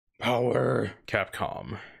Power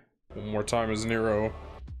Capcom. One more time as NERO.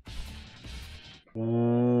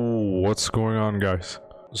 Ooh, what's going on, guys?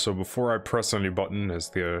 So before I press any button,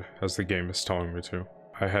 as the game is telling me to,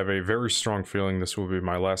 I have a very strong feeling this will be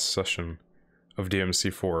my last session of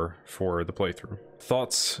DMC4 for the playthrough.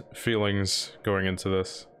 Thoughts, feelings going into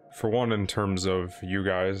this. For one, in terms of you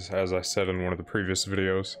guys, as I said in one of the previous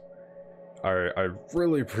videos, I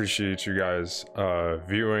really appreciate you guys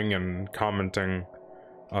viewing and commenting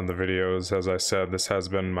on the videos. As I said, this has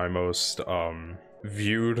been my most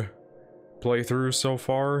viewed playthrough so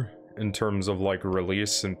far in terms of like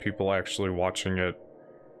release and people actually watching it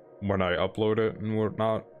when I upload it and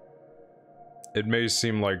whatnot. It may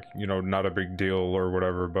seem like, you know, not a big deal or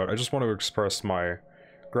whatever, but I just want to express my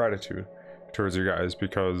gratitude towards you guys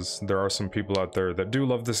because there are some people out there that do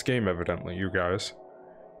love this game, evidently, you guys.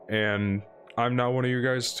 And I'm now one of you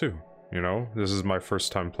guys too, you know? This is my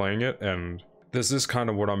first time playing it, and this is kind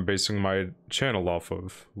of what I'm basing my channel off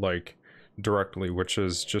of, like, directly, which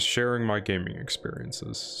is just sharing my gaming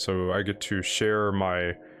experiences. So I get to share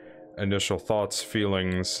my initial thoughts,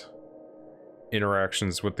 feelings,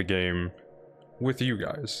 interactions with the game with you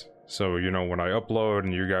guys. So, you know, when I upload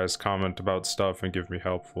and you guys comment about stuff and give me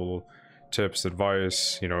helpful tips,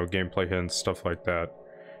 advice, you know, gameplay hints, stuff like that,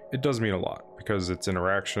 it does mean a lot because it's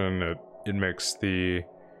interaction. It makes the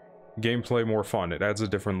gameplay more fun. It adds a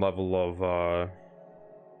different level of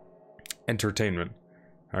entertainment,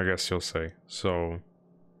 I guess you'll say. So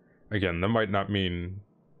again, that might not mean,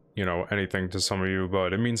 you know, anything to some of you,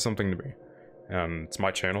 but it means something to me, and it's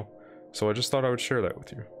my channel, so I just thought I would share that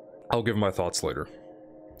with you. I'll give my thoughts later.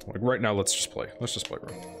 Like right now, let's just play bro.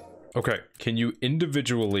 Okay, can you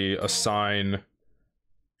individually assign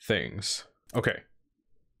things? Okay,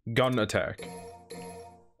 gun attack.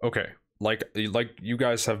 Okay, like you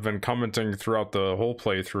guys have been commenting throughout the whole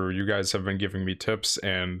playthrough. You guys have been giving me tips,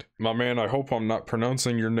 and my man, I hope I'm not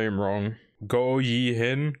pronouncing your name wrong. Go Yi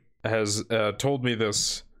Hin has told me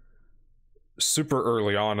this super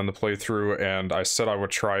early on in the playthrough, and I said I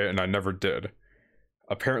would try it, and I never did.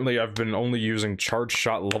 Apparently, I've been only using charge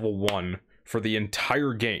shot level 1 for the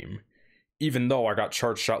entire game, even though I got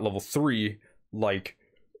charge shot level 3, like,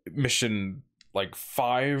 mission, like,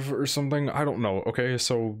 5 or something? I don't know, okay?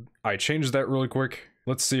 So, I changed that really quick.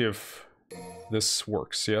 Let's see if this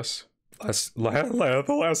works, yes? The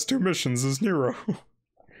last 2 missions is NERO.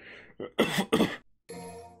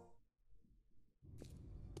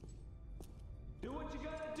 Do what you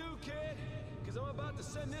gotta do, kid, because I'm about to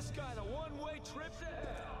send this guy on a one-way trip to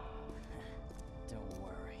hell. Don't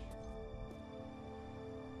worry.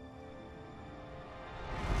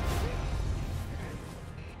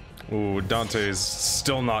 Ooh, Dante's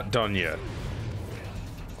still not done yet.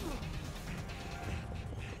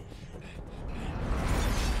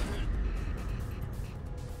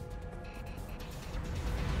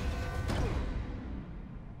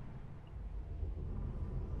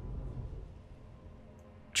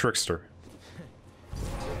 Trickster.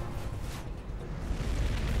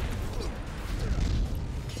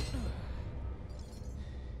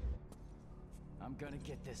 I'm gonna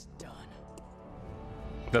get this done.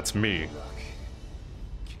 That's me. Look,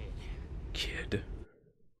 Kid.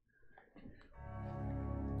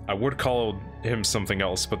 I would call him something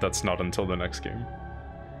else, but that's not until the next game.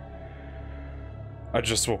 I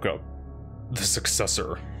just woke up. The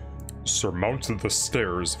successor. Surmount the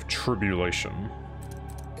stairs of tribulation.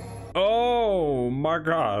 Oh my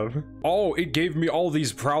god. Oh, it gave me all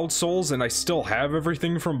these proud souls and I still have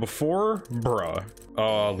everything from before? Bruh.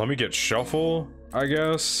 Let me get shuffle, I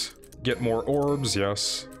guess. Get more orbs,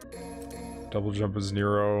 yes. Double jump is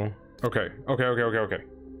NERO. Okay.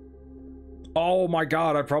 Oh my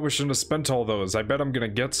god, I probably shouldn't have spent all those. I bet I'm gonna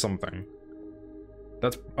get something.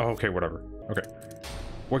 That's... oh, okay, whatever. Okay.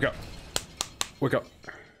 Wake up. Wake up.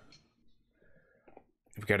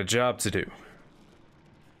 We've got a job to do.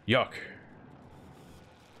 Yuck.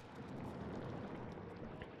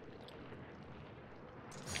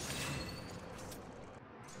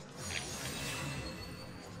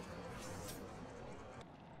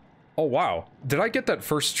 Oh wow, did I get that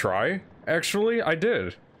first try? Actually, I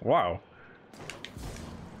did. Wow.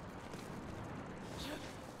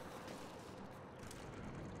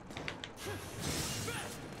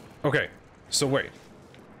 Okay, so wait.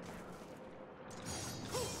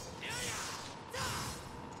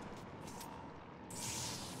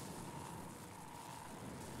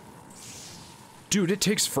 Dude, it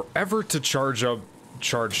takes forever to charge up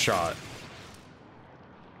charge shot.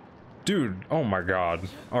 Dude, oh my god.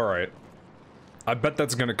 Alright. I bet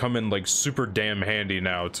that's gonna come in like super damn handy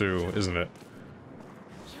now too, isn't it?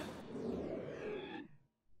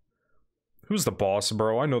 Who's the boss,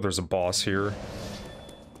 bro? I know there's a boss here.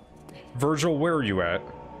 Virgil, where are you at?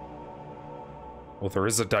 Well, there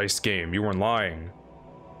is a dice game. You weren't lying.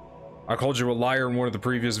 I called you a liar in one of the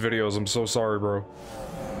previous videos. I'm so sorry, bro.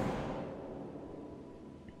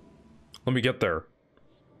 Let me get there.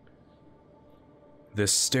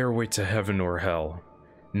 This stairway to heaven or hell.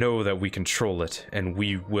 Know that we control it, and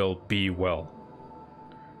we will be well.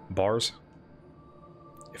 Bars?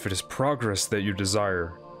 If it is progress that you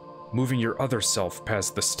desire, moving your other self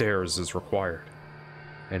past the stairs is required.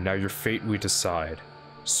 And now your fate we decide.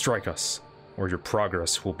 Strike us, or your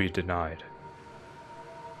progress will be denied.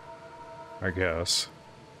 I guess.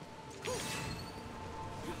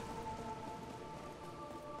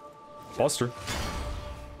 Buster.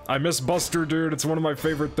 I miss Buster, dude. It's one of my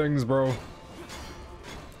favorite things, bro.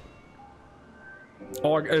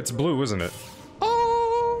 Oh, it's blue, isn't it?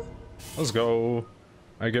 Oh! Let's go.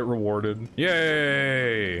 I get rewarded.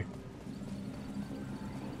 Yay!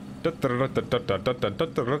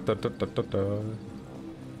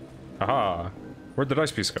 Aha! Where'd the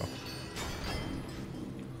dice piece go?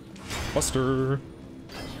 Buster!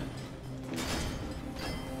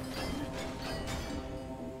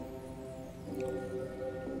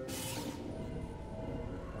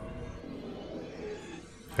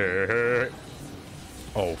 Hey.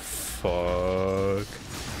 Oh, fuck.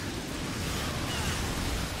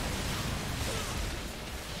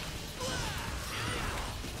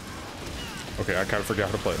 Okay, I kind of forgot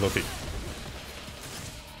how to play it. Low-key.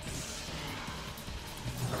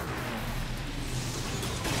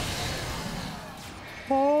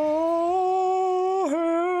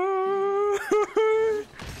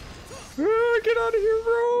 Get out of here,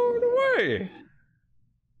 bro! No way!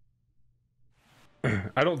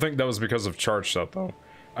 I don't think that was because of charge shot, though.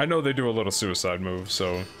 I know they do a little suicide move,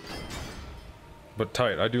 so... But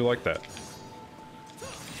tight, I do like that.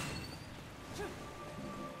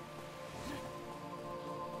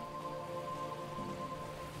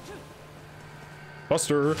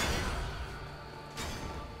 Buster!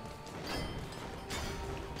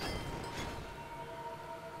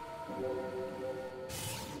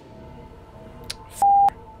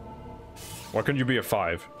 Why couldn't you be a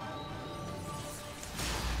 5?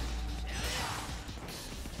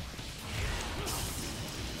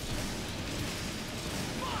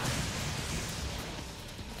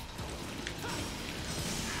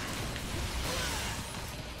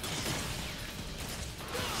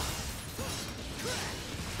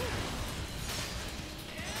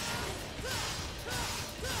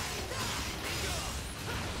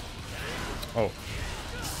 Oh.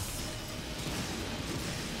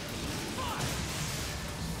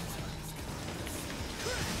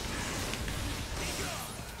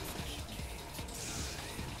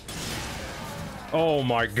 Oh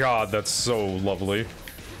my god, that's so lovely.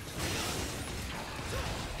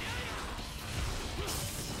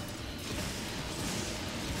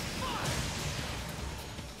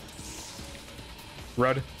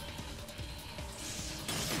 Red.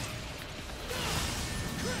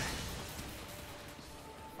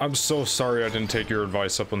 I'm so sorry I didn't take your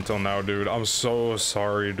advice up until now, dude. I'm so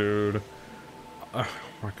sorry, dude. Oh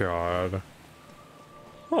my god.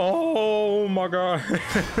 Oh my god.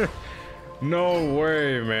 No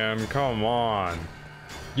way, man. Come on.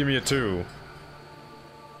 Give me a 2.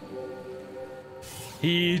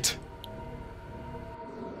 Heat.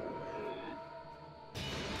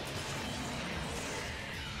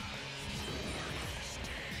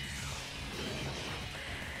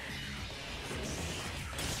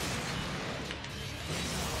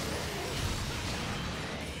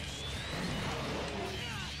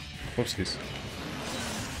 Whoopsies.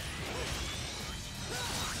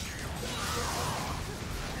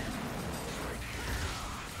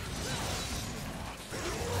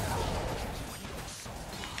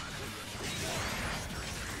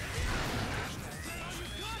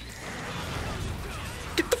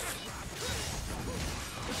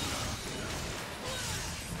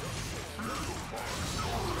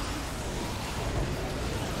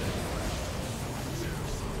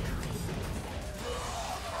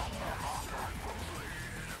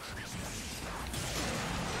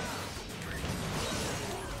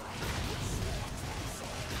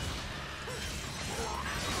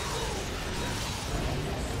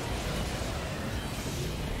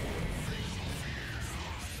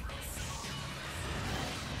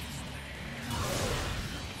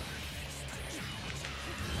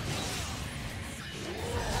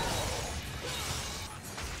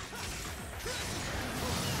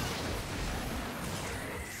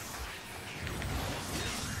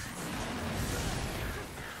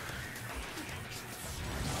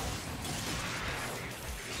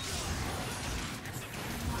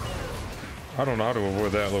 I don't know how to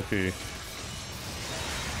avoid that, low-key.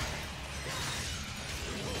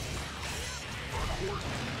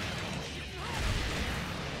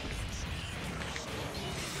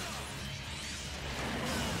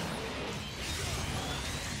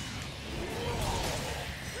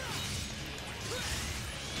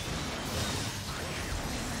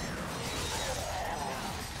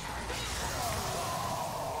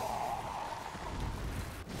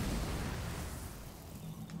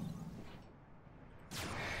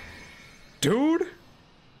 Dude?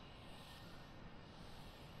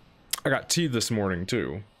 I got tea this morning,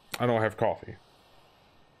 too. I don't have coffee.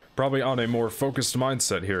 Probably on a more focused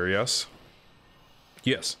mindset here, yes?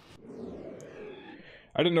 Yes.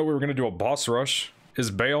 I didn't know we were going to do a boss rush. Is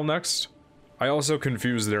Bale next? I also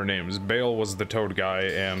confused their names. Bale was the toad guy,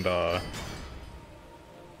 and,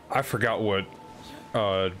 I forgot what,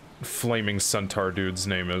 Flaming Centaur dude's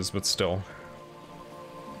name is, but still.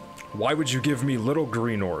 Why would you give me little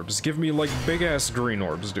green orbs? Give me, like, big-ass green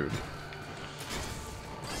orbs, dude.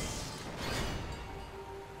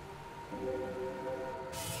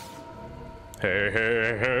 Hey,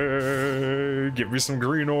 hey, hey, give me some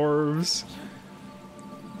green orbs.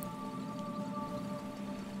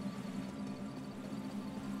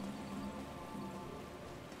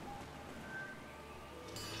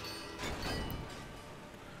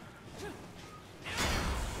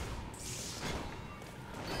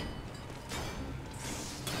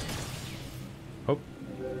 Oh.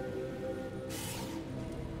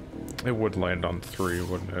 It would land on 3,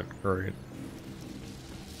 wouldn't it? Great.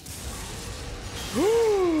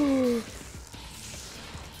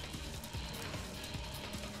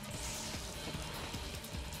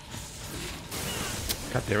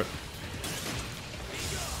 God damn it.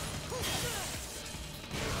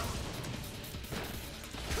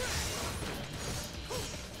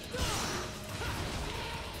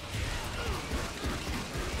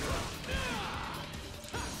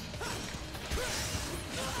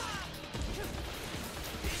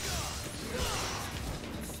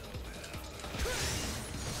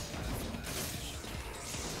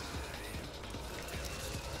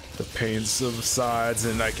 The pain subsides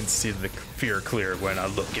and I can see the fear clear when I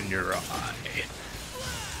look in your eye.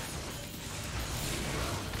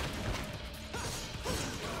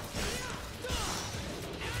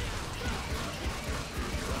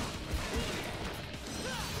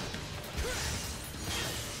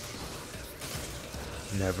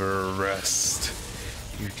 Never rest.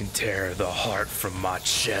 You can tear the heart from my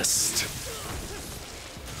chest.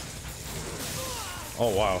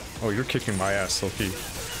 Oh wow. Oh, you're kicking my ass, Loki.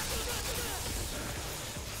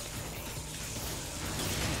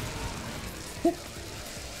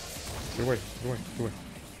 Get away, get away, get away.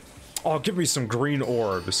 Oh, give me some green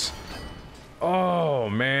orbs. Oh,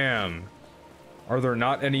 man. Are there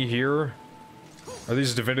not any here? Are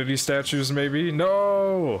these divinity statues, maybe?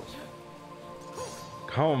 No!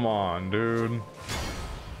 Come on, dude.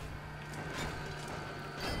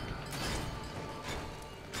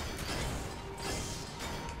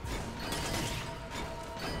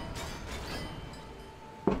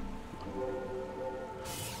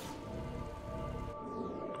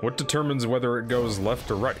 What determines whether it goes left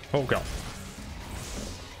or right? Oh god.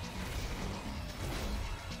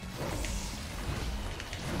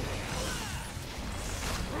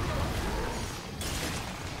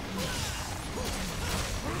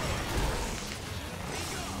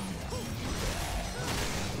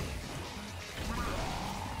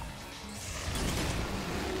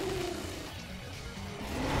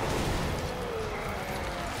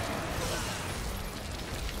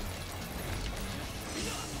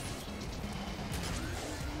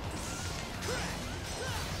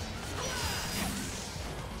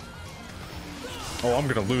 Oh, I'm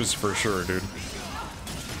gonna lose for sure, dude.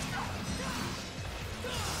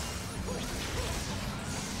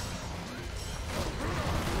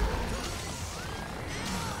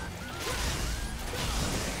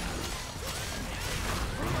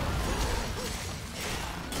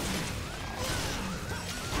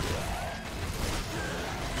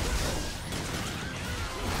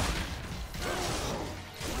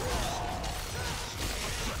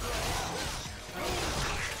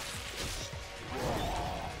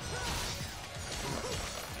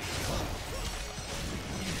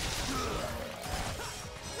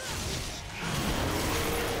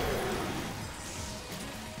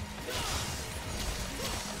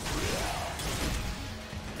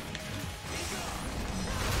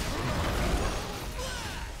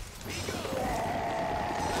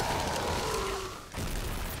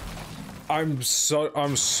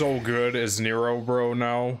 I'm so good as NERO, bro,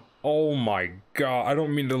 now. Oh my god. I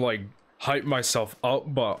don't mean to, like, hype myself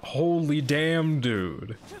up, but holy damn,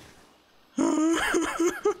 dude.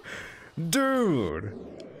 Dude.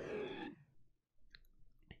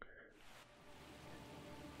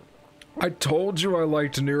 I told you I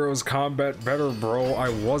liked Nero's combat better, bro. I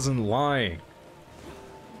wasn't lying.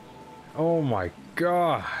 Oh my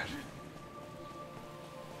god.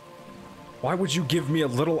 Why would you give me a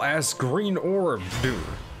little ass green orb, dude?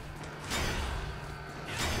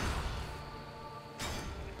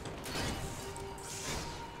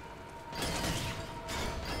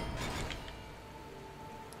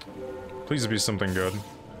 Please be something good.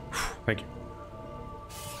 Thank you.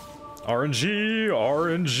 RNG,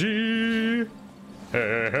 RNG.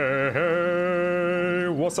 Hey, hey, hey.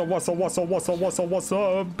 What's up, what's up, what's up, what's up, what's up, what's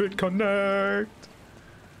up? BitConnect.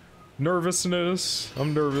 Nervousness.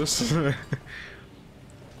 I'm nervous.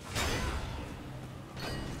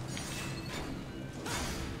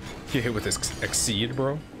 Get hit with this exceed,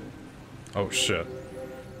 bro. Oh shit.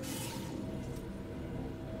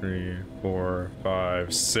 3, 4,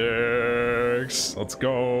 5, 6. Let's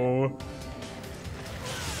go.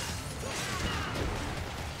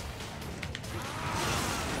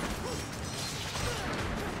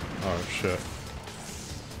 Oh shit.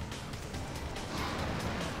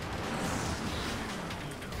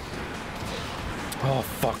 Oh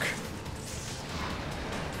fuck.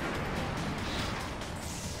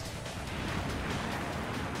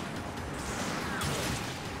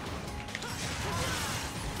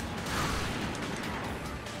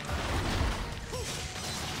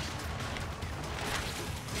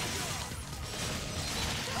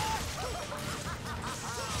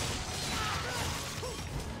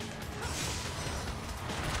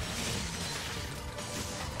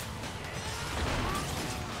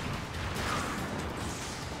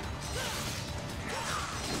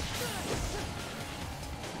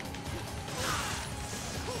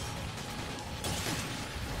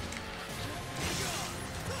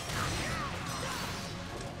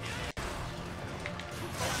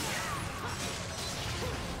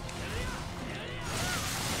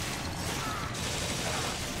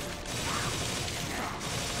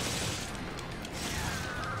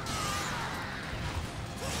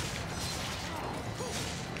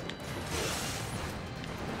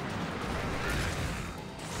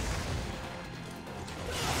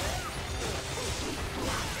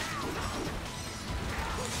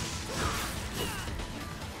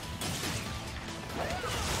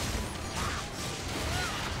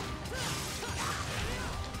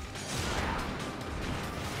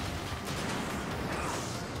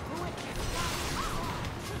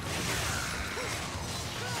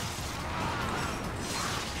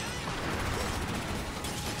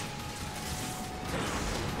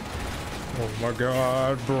 Oh my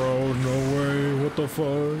god, bro, no way, what the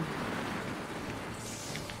fuck?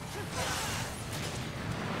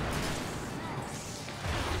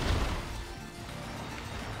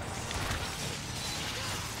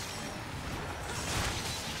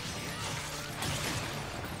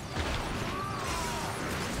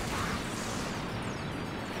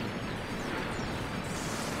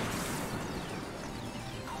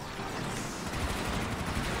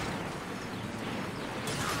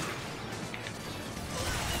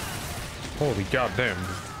 Holy goddamn.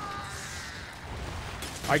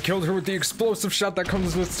 I killed her with the explosive shot that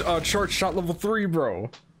comes with charge shot level 3, bro.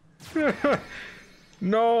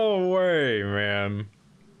 No way, man.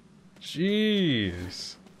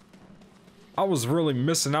 Jeez. I was really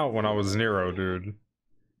missing out when I was Nero, dude.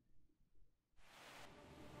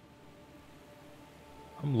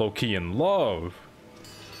 I'm low-key in love.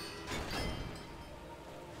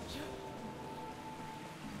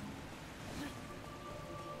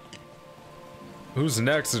 Who's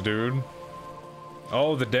next, dude?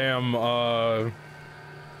 Oh, the damn, oh,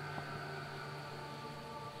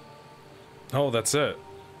 that's it.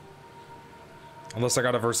 Unless I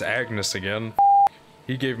gotta verse Agnes again.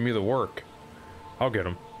 He gave me the work. I'll get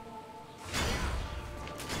him.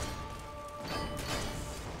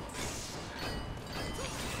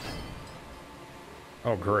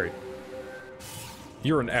 Oh, great.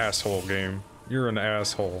 You're an asshole, game. You're an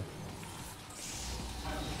asshole.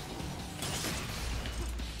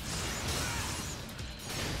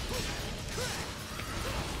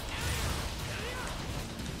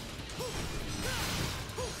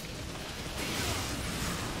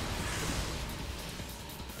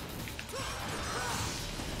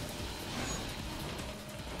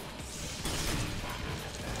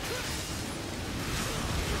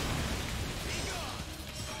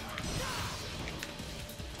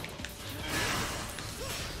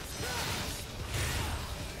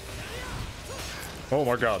 Oh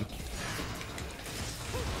my god.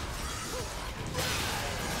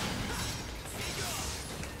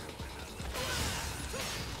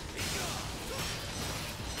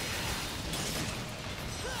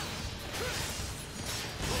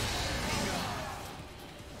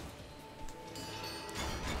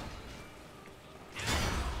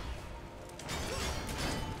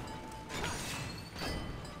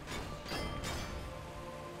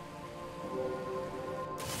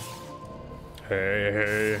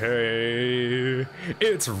 Hey, hey, hey,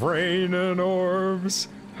 it's raining orbs.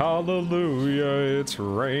 Hallelujah, it's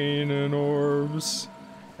raining orbs.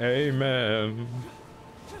 Amen.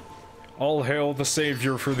 All hail the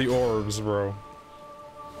savior for the orbs, bro.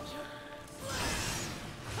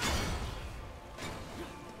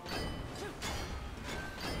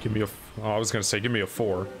 Give me a... Oh, I was gonna say, give me a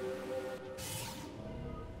 4.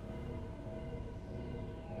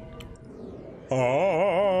 Oh.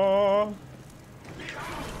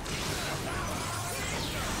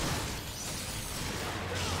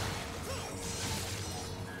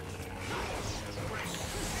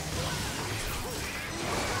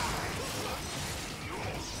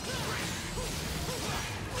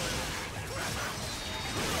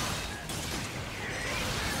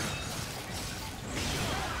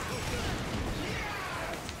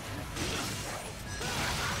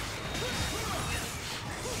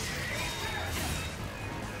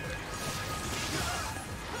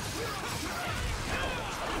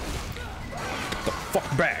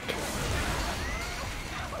 Fuck back.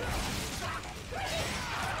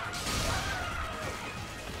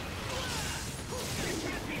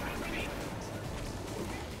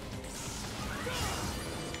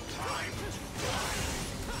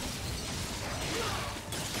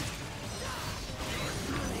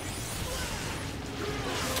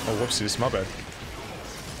 Oh, whoopsies, my bad.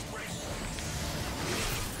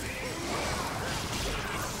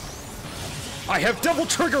 I have double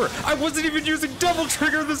trigger! I wasn't even using double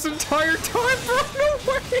trigger this entire time, bro! No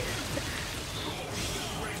way!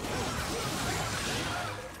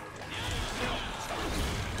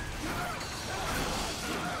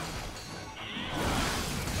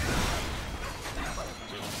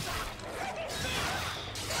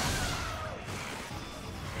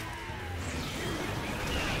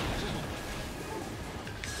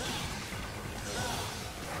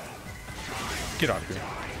 Get out of here.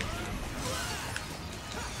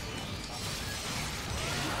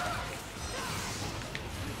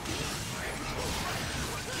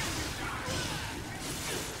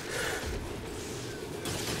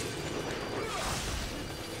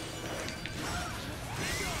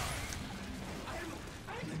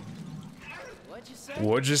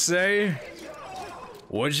 What'd you say?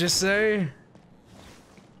 What'd you say?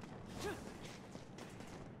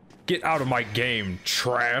 Get out of my game,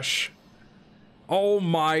 trash. Oh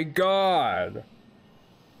my god.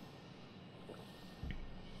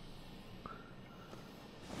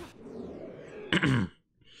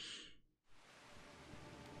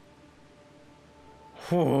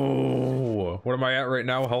 Whoa. What am I at right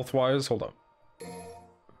now, health-wise? Hold up.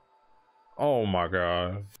 Oh my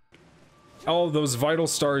god. Oh, those vital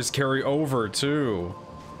stars carry over, too.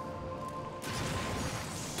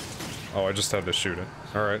 Oh, I just had to shoot it.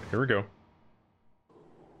 Alright, here we go.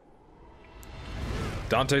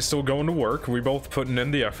 Dante's still going to work. We both putting in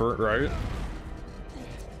the effort, right?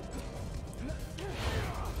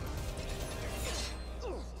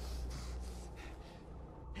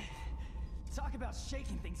 Talk about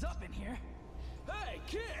shaking things up in here. Hey,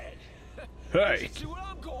 kid! Hey! See what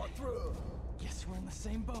I'm going through! Guess we're in the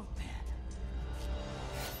same boat then.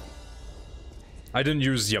 I didn't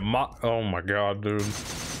use oh my god, dude.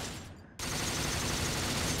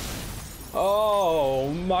 Oh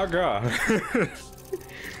my god.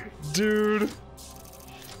 Dude.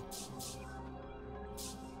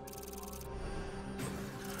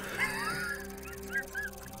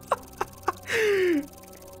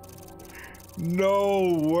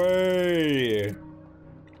 No way.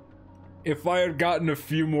 If I had gotten a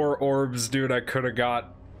few more orbs, dude, I could have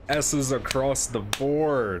got S's across the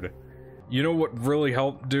board. You know what really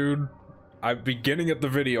helped, dude? At the beginning of the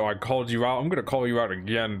video, I called you out. I'm gonna call you out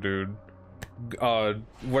again, dude.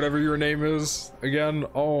 Whatever your name is again.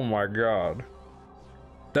 Oh my god.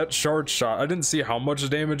 That shard shot, I didn't see how much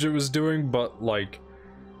damage it was doing, but like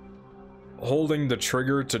holding the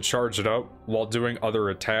trigger to charge it up while doing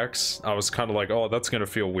other attacks, I was kind of like, oh, that's gonna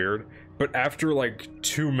feel weird. But after like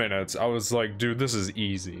 2 minutes, I was like, dude, this is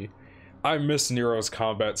easy. I miss Nero's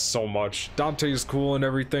combat so much. Dante's cool and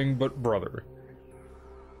everything, but brother,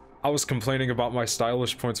 I was complaining about my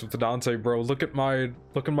stylish points with Dante, bro. Look at my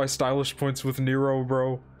stylish points with Nero,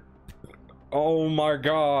 bro. Oh my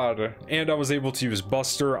god. And I was able to use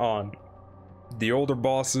Buster on the older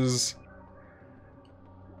bosses.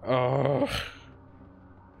 No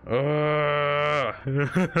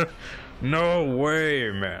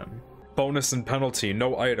way, man. Bonus and penalty,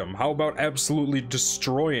 no item. How about absolutely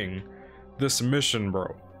destroying this mission,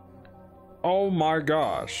 bro? Oh my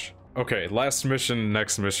gosh. Okay, last mission,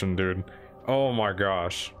 next mission, dude. Oh my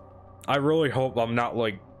gosh. I really hope I'm not,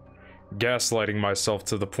 like, gaslighting myself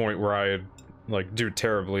to the point where I like, do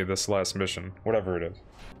terribly this last mission, whatever it is.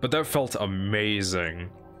 But that felt amazing.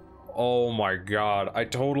 Oh my god, I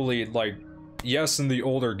totally, like, yes, in the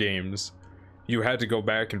older games, you had to go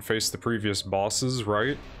back and face the previous bosses,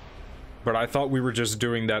 right? But I thought we were just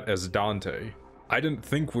doing that as Dante. I didn't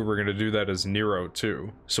think we were gonna do that as Nero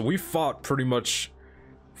too. So we fought pretty much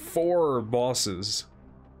 4 bosses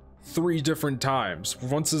 3 different times.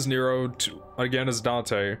 Once as Nero, again as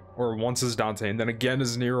Dante, or once as Dante, and then again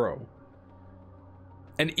as Nero.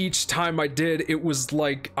 And each time I did, it was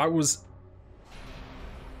like I was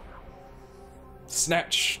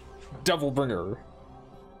Snatch, Devilbringer,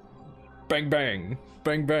 bang bang,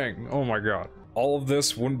 bang bang. Oh my god. All of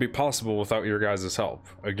this wouldn't be possible without your guys' help.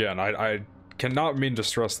 Again, I cannot mean to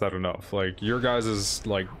stress that enough. Like, your guys'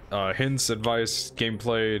 like hints, advice,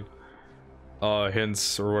 gameplay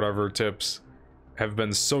hints or whatever, tips have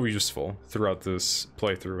been so useful throughout this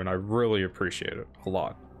playthrough, and I really appreciate it a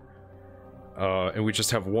lot. And we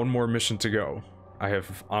just have one more mission to go. I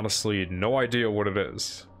have honestly no idea what it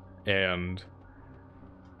is, and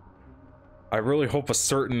I really hope a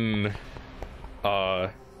certain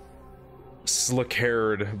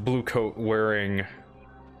slick-haired, blue coat wearing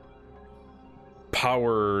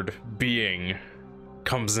powered being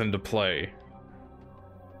comes into play,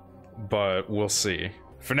 but we'll see.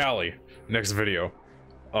 Finale, next video.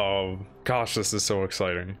 Gosh, this is so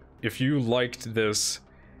exciting. If you liked this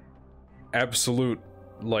absolute,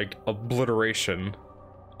 like, obliteration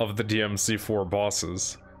of the DMC4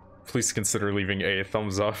 bosses, please consider leaving a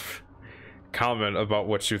thumbs up. Comment about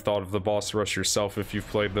what you thought of the boss rush yourself if you've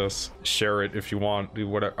played this. Share it if you want, do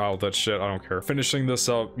whatever, all that shit, I don't care. Finishing this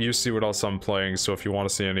up, you see what else I'm playing, so if you want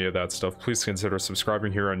to see any of that stuff, please consider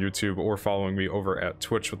subscribing here on YouTube or following me over at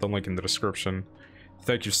Twitch with the link in the description.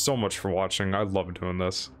 Thank you so much for watching, I love doing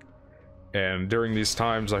this. And during these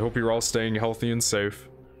times, I hope you're all staying healthy and safe.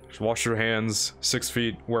 Just wash your hands, 6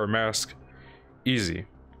 feet, wear a mask. Easy.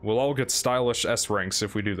 We'll all get stylish S ranks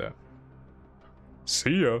if we do that.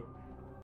 See ya!